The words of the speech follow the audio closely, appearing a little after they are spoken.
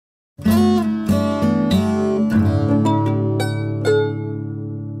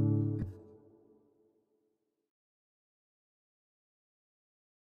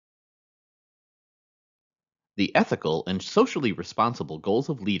The ethical and socially responsible goals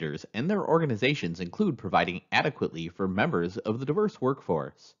of leaders and their organizations include providing adequately for members of the diverse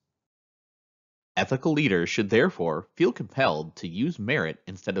workforce. Ethical leaders should therefore feel compelled to use merit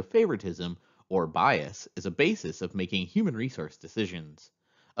instead of favoritism or bias as a basis of making human resource decisions.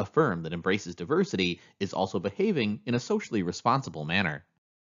 A firm that embraces diversity is also behaving in a socially responsible manner.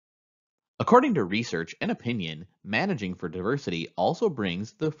 According to research and opinion, managing for diversity also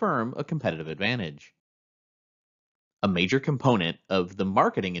brings the firm a competitive advantage. A major component of the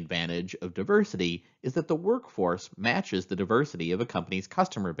marketing advantage of diversity is that the workforce matches the diversity of a company's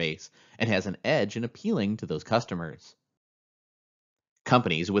customer base and has an edge in appealing to those customers.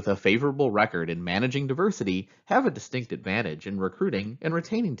 Companies with a favorable record in managing diversity have a distinct advantage in recruiting and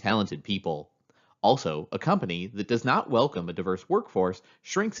retaining talented people. Also, a company that does not welcome a diverse workforce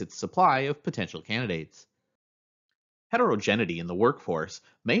shrinks its supply of potential candidates. Heterogeneity in the workforce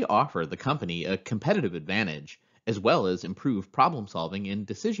may offer the company a competitive advantage, as well as improve problem solving and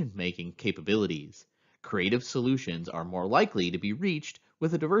decision making capabilities. Creative solutions are more likely to be reached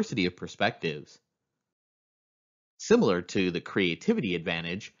with a diversity of perspectives. Similar to the creativity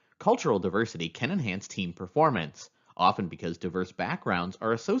advantage, cultural diversity can enhance team performance, often because diverse backgrounds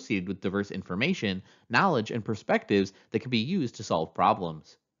are associated with diverse information, knowledge, and perspectives that can be used to solve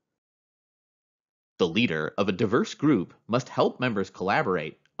problems. The leader of a diverse group must help members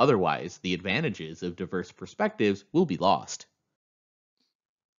collaborate, otherwise, the advantages of diverse perspectives will be lost.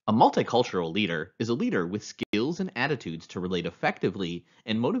 A multicultural leader is a leader with skills and attitudes to relate effectively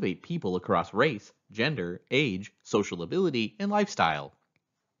and motivate people across race, gender, age, social ability, and lifestyle.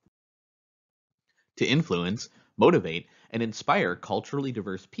 To influence, motivate, and inspire culturally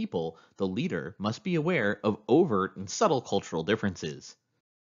diverse people, the leader must be aware of overt and subtle cultural differences.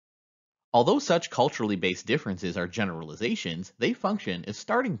 Although such culturally based differences are generalizations, they function as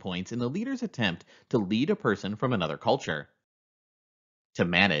starting points in the leader's attempt to lead a person from another culture. To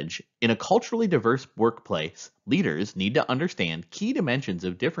manage, in a culturally diverse workplace, leaders need to understand key dimensions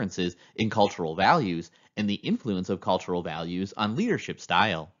of differences in cultural values and the influence of cultural values on leadership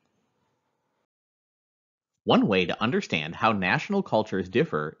style. One way to understand how national cultures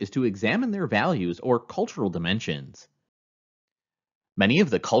differ is to examine their values or cultural dimensions. Many of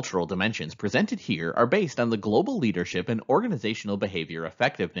the cultural dimensions presented here are based on the Global Leadership and Organizational Behavior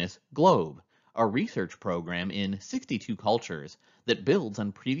Effectiveness GLOBE, a research program in 62 cultures that builds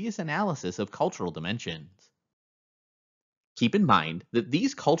on previous analysis of cultural dimensions. Keep in mind that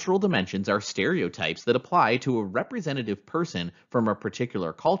these cultural dimensions are stereotypes that apply to a representative person from a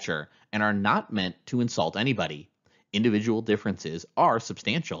particular culture and are not meant to insult anybody. Individual differences are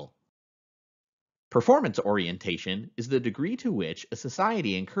substantial. Performance orientation is the degree to which a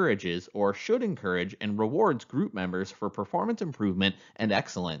society encourages or should encourage and rewards group members for performance improvement and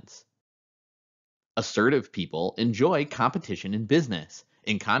excellence. Assertive people enjoy competition in business,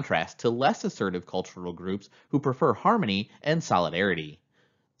 in contrast to less assertive cultural groups who prefer harmony and solidarity.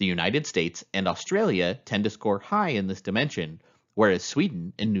 The United States and Australia tend to score high in this dimension, whereas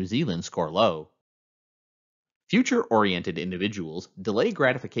Sweden and New Zealand score low. Future-oriented individuals delay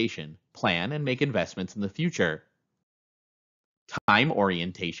gratification, plan, and make investments in the future. Time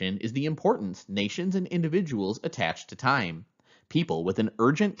orientation is the importance nations and individuals attach to time. People with an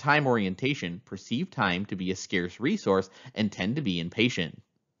urgent time orientation perceive time to be a scarce resource and tend to be impatient.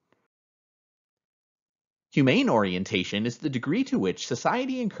 Humane orientation is the degree to which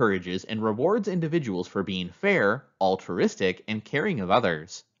society encourages and rewards individuals for being fair, altruistic, and caring of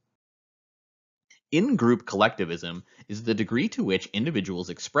others. In-group collectivism is the degree to which individuals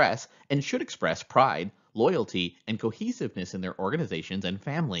express and should express pride, loyalty, and cohesiveness in their organizations and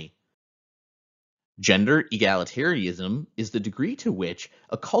family. Gender egalitarianism is the degree to which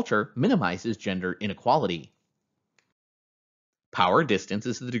a culture minimizes gender inequality. Power distance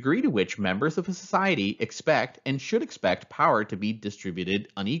is the degree to which members of a society expect and should expect power to be distributed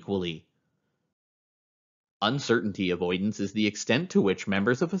unequally. Uncertainty avoidance is the extent to which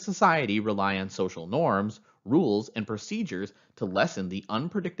members of a society rely on social norms, rules, and procedures to lessen the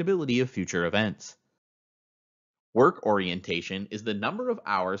unpredictability of future events. Work orientation is the number of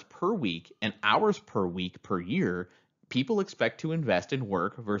hours per week and hours per week per year people expect to invest in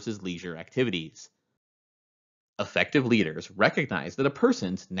work versus leisure activities. Effective leaders recognize that a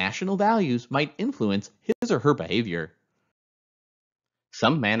person's national values might influence his or her behavior.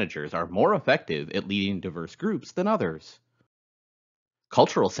 Some managers are more effective at leading diverse groups than others.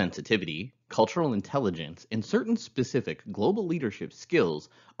 Cultural sensitivity, cultural intelligence, and certain specific global leadership skills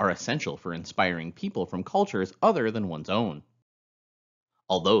are essential for inspiring people from cultures other than one's own.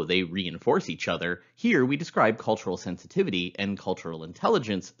 Although they reinforce each other, here we describe cultural sensitivity and cultural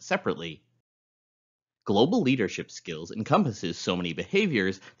intelligence separately. Global leadership skills encompasses so many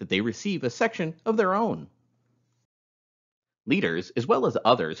behaviors that they receive a section of their own. Leaders, as well as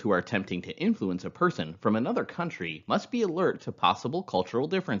others who are attempting to influence a person from another country, must be alert to possible cultural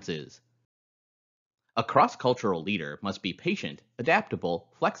differences. A cross cultural leader must be patient, adaptable,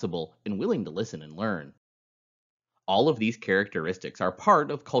 flexible, and willing to listen and learn. All of these characteristics are part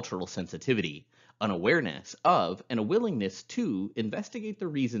of cultural sensitivity, an awareness of and a willingness to investigate the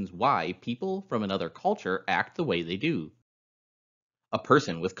reasons why people from another culture act the way they do. A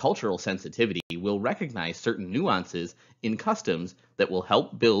person with cultural sensitivity will recognize certain nuances in customs that will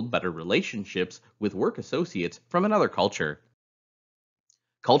help build better relationships with work associates from another culture.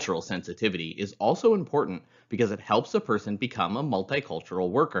 Cultural sensitivity is also important because it helps a person become a multicultural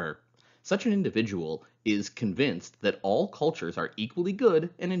worker. Such an individual is convinced that all cultures are equally good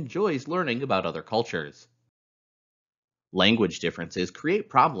and enjoys learning about other cultures. Language differences create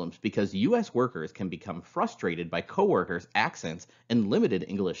problems because US workers can become frustrated by coworkers' accents and limited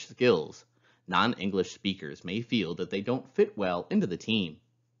English skills. Non English speakers may feel that they don't fit well into the team.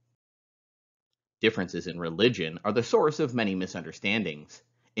 Differences in religion are the source of many misunderstandings.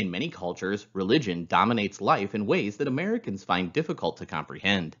 In many cultures, religion dominates life in ways that Americans find difficult to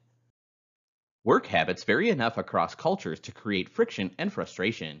comprehend. Work habits vary enough across cultures to create friction and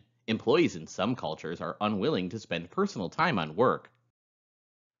frustration. Employees in some cultures are unwilling to spend personal time on work.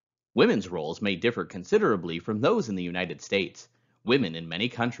 Women's roles may differ considerably from those in the United States. Women in many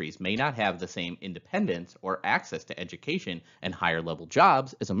countries may not have the same independence or access to education and higher level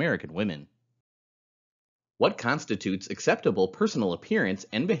jobs as American women. What constitutes acceptable personal appearance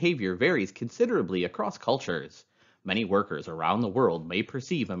and behavior varies considerably across cultures. Many workers around the world may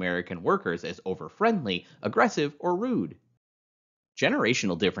perceive American workers as over-friendly, aggressive, or rude.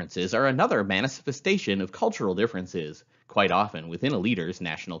 Generational differences are another manifestation of cultural differences, quite often within a leader's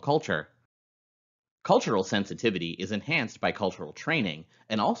national culture. Cultural sensitivity is enhanced by cultural training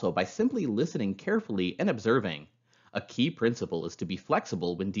and also by simply listening carefully and observing. A key principle is to be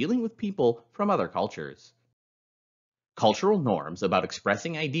flexible when dealing with people from other cultures. Cultural norms about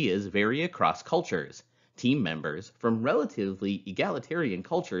expressing ideas vary across cultures. Team members from relatively egalitarian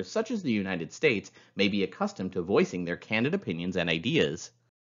cultures such as the United States may be accustomed to voicing their candid opinions and ideas.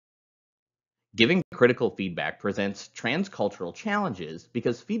 Giving critical feedback presents transcultural challenges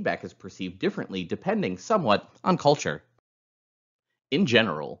because feedback is perceived differently depending somewhat on culture. In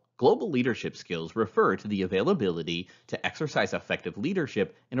general, global leadership skills refer to the availability to exercise effective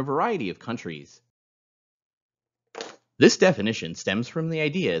leadership in a variety of countries. This definition stems from the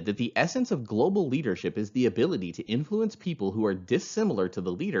idea that the essence of global leadership is the ability to influence people who are dissimilar to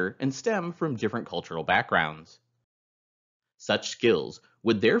the leader and stem from different cultural backgrounds. Such skills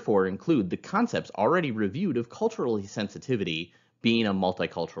would therefore include the concepts already reviewed of cultural sensitivity, being a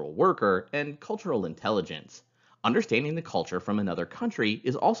multicultural worker, and cultural intelligence. Understanding the culture from another country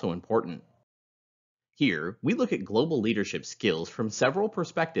is also important. Here, we look at global leadership skills from several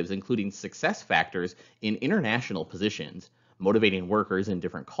perspectives, including success factors in international positions, motivating workers in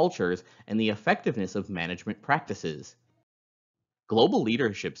different cultures, and the effectiveness of management practices. Global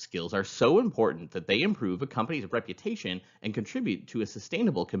leadership skills are so important that they improve a company's reputation and contribute to a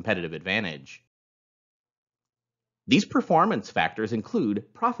sustainable competitive advantage. These performance factors include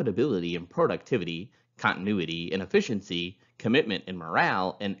profitability and productivity, continuity and efficiency, commitment and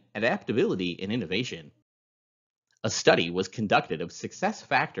morale, and adaptability and innovation. A study was conducted of success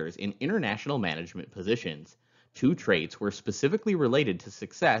factors in international management positions. Two traits were specifically related to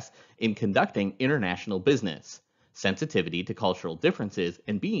success in conducting international business: sensitivity to cultural differences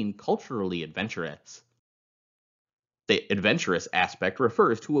and being culturally adventurous. The adventurous aspect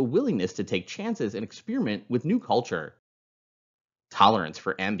refers to a willingness to take chances and experiment with new culture. Tolerance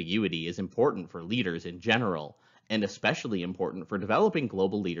for ambiguity is important for leaders in general, and especially important for developing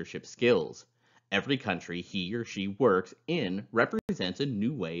global leadership skills. Every country he or she works in represents a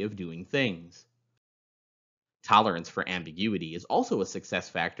new way of doing things. Tolerance for ambiguity is also a success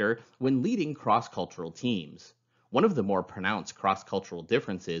factor when leading cross-cultural teams. One of the more pronounced cross-cultural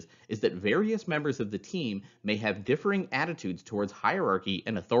differences is that various members of the team may have differing attitudes towards hierarchy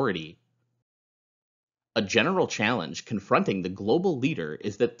and authority. A general challenge confronting the global leader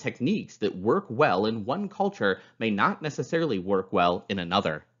is that techniques that work well in one culture may not necessarily work well in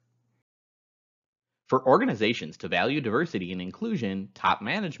another. For organizations to value diversity and inclusion, top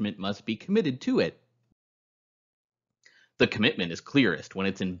management must be committed to it. The commitment is clearest when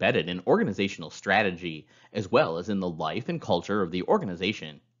it's embedded in organizational strategy, as well as in the life and culture of the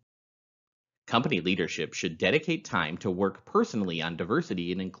organization. Company leadership should dedicate time to work personally on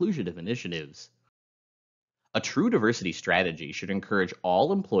diversity and inclusion initiatives. A true diversity strategy should encourage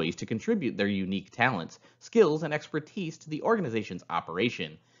all employees to contribute their unique talents, skills, and expertise to the organization's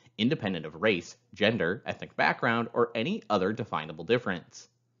operation, independent of race, gender, ethnic background, or any other definable difference.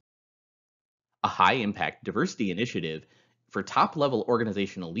 A high impact diversity initiative for top level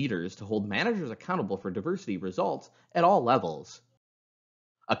organizational leaders to hold managers accountable for diversity results at all levels.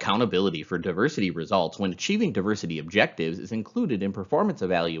 Accountability for diversity results when achieving diversity objectives is included in performance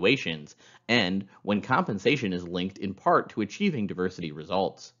evaluations and when compensation is linked in part to achieving diversity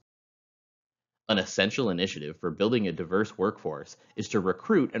results. An essential initiative for building a diverse workforce is to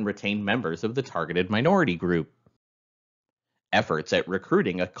recruit and retain members of the targeted minority group. Efforts at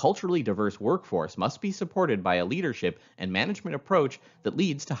recruiting a culturally diverse workforce must be supported by a leadership and management approach that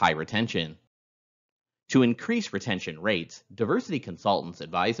leads to high retention. To increase retention rates, diversity consultants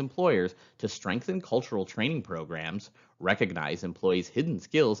advise employers to strengthen cultural training programs, recognize employees' hidden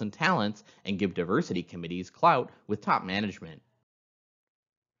skills and talents, and give diversity committees clout with top management.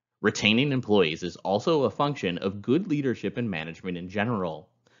 Retaining employees is also a function of good leadership and management in general,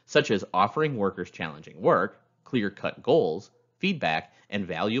 such as offering workers challenging work, clear cut goals, feedback, and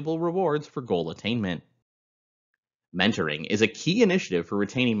valuable rewards for goal attainment. Mentoring is a key initiative for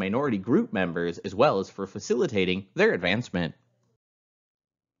retaining minority group members as well as for facilitating their advancement.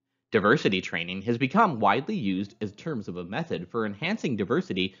 Diversity training has become widely used as terms of a method for enhancing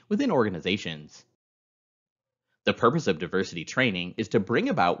diversity within organizations. The purpose of diversity training is to bring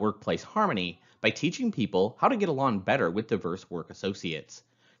about workplace harmony by teaching people how to get along better with diverse work associates.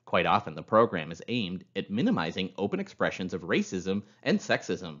 Quite often, the program is aimed at minimizing open expressions of racism and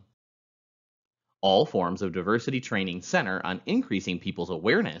sexism. All forms of diversity training center on increasing people's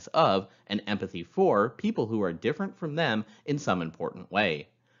awareness of and empathy for people who are different from them in some important way.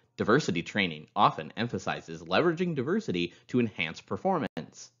 Diversity training often emphasizes leveraging diversity to enhance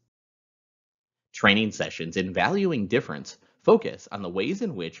performance. Training sessions in valuing difference focus on the ways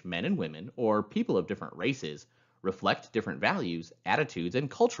in which men and women, or people of different races, reflect different values, attitudes, and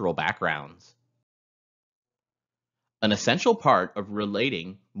cultural backgrounds. An essential part of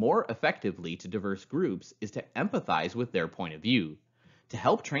relating more effectively to diverse groups is to empathize with their point of view. To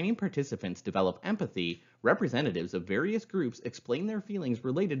help training participants develop empathy, representatives of various groups explain their feelings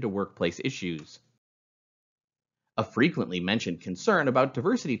related to workplace issues. A frequently mentioned concern about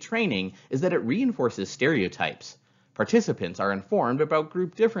diversity training is that it reinforces stereotypes. Participants are informed about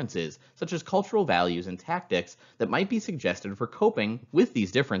group differences, such as cultural values and tactics that might be suggested for coping with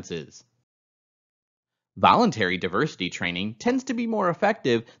these differences. Voluntary diversity training tends to be more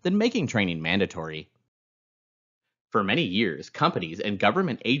effective than making training mandatory. For many years, companies and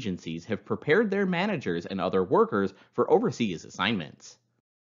government agencies have prepared their managers and other workers for overseas assignments.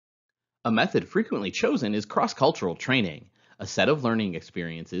 A method frequently chosen is cross-cultural training, a set of learning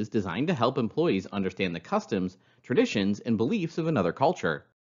experiences designed to help employees understand the customs, traditions, and beliefs of another culture.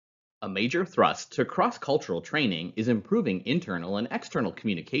 A major thrust to cross-cultural training is improving internal and external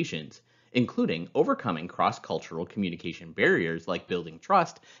communications, including overcoming cross-cultural communication barriers like building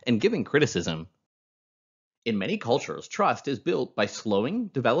trust and giving criticism. In many cultures, trust is built by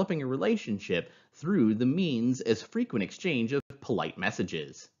developing a relationship through the means as frequent exchange of polite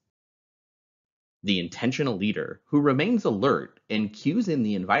messages. The intentional leader who remains alert and cues in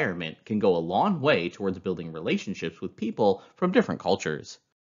the environment can go a long way towards building relationships with people from different cultures.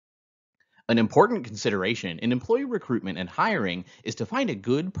 An important consideration in employee recruitment and hiring is to find a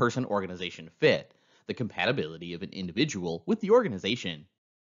good person-organization fit, the compatibility of an individual with the organization.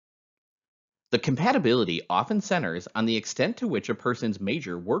 The compatibility often centers on the extent to which a person's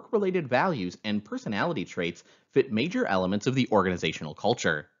major work-related values and personality traits fit major elements of the organizational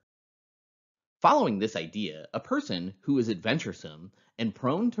culture. Following this idea, a person who is adventuresome and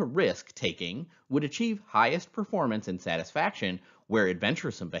prone to risk-taking would achieve highest performance and satisfaction where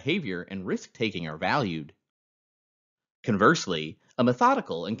adventuresome behavior and risk-taking are valued. Conversely, a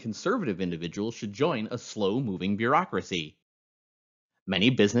methodical and conservative individual should join a slow-moving bureaucracy. Many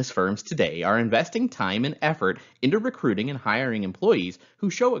business firms today are investing time and effort into recruiting and hiring employees who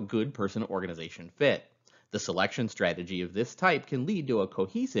show a good person-organization fit. The selection strategy of this type can lead to a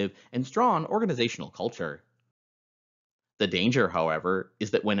cohesive and strong organizational culture. The danger, however,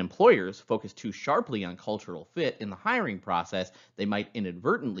 is that when employers focus too sharply on cultural fit in the hiring process, they might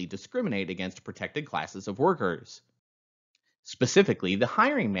inadvertently discriminate against protected classes of workers. Specifically, the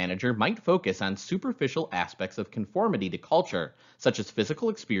hiring manager might focus on superficial aspects of conformity to culture, such as physical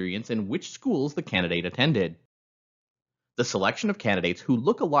experience and which schools the candidate attended. The selection of candidates who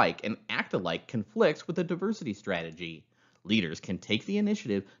look alike and act alike conflicts with a diversity strategy. Leaders can take the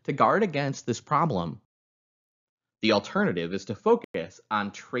initiative to guard against this problem. The alternative is to focus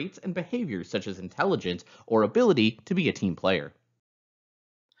on traits and behaviors such as intelligence or ability to be a team player.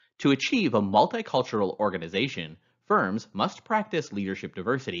 To achieve a multicultural organization, firms must practice leadership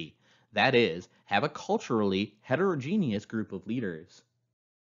diversity. That is, have a culturally heterogeneous group of leaders.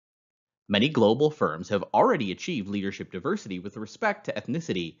 Many global firms have already achieved leadership diversity with respect to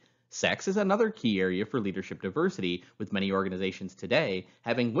ethnicity. Sex is another key area for leadership diversity, with many organizations today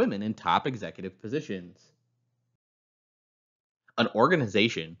having women in top executive positions. An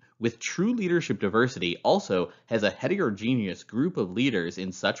organization with true leadership diversity also has a heterogeneous group of leaders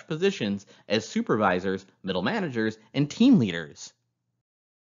in such positions as supervisors, middle managers, and team leaders.